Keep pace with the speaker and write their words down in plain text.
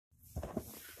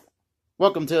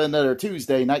Welcome to another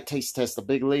Tuesday night taste test of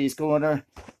Big Lee's Corner.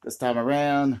 This time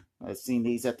around, I've seen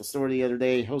these at the store the other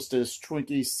day. Hostess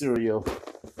Twinkies cereal.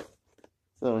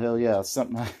 So hell yeah,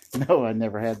 something I know I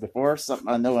never had before, something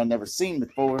I know I never seen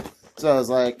before. So I was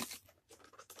like,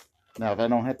 now if I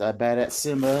don't have to buy that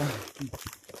Simba.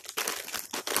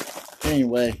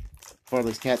 Anyway, before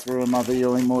these cats ruin my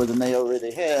video any more than they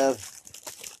already have.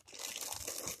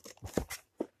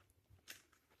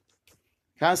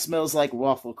 Kind of smells like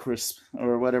Waffle Crisp,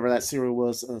 or whatever that cereal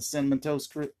was. Cinnamon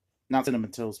Toast Crisp. Not Cinnamon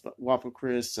Toast, but Waffle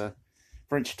Crisp.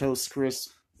 French Toast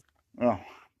Crisp. Oh,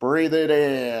 breathe it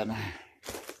in.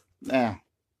 Now.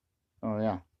 Oh,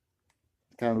 yeah.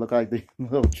 Kind of look like the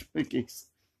little Twinkies.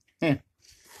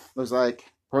 Looks like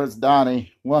Prince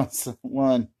Donnie once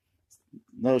won.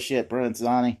 No shit, Prince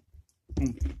Donnie.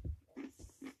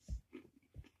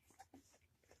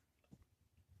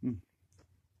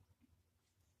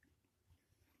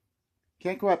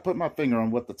 Can't quite put my finger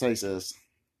on what the taste is.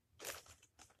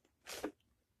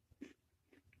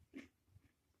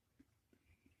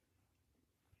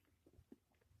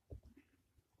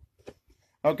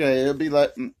 Okay, it'll be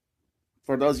like,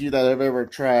 for those of you that have ever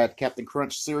tried Captain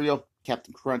Crunch cereal,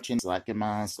 Captain Crunch is like, in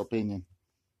my honest opinion.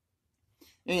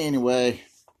 Anyway,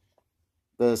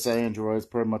 this Android's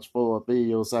pretty much full of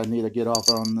videos I need to get off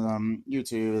on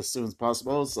YouTube as soon as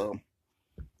possible, so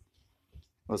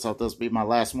let's hope this will be my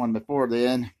last one before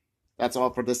then. That's all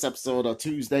for this episode of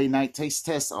Tuesday Night Taste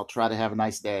Test. I'll try to have a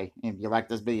nice day. If you like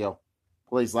this video,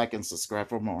 please like and subscribe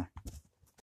for more.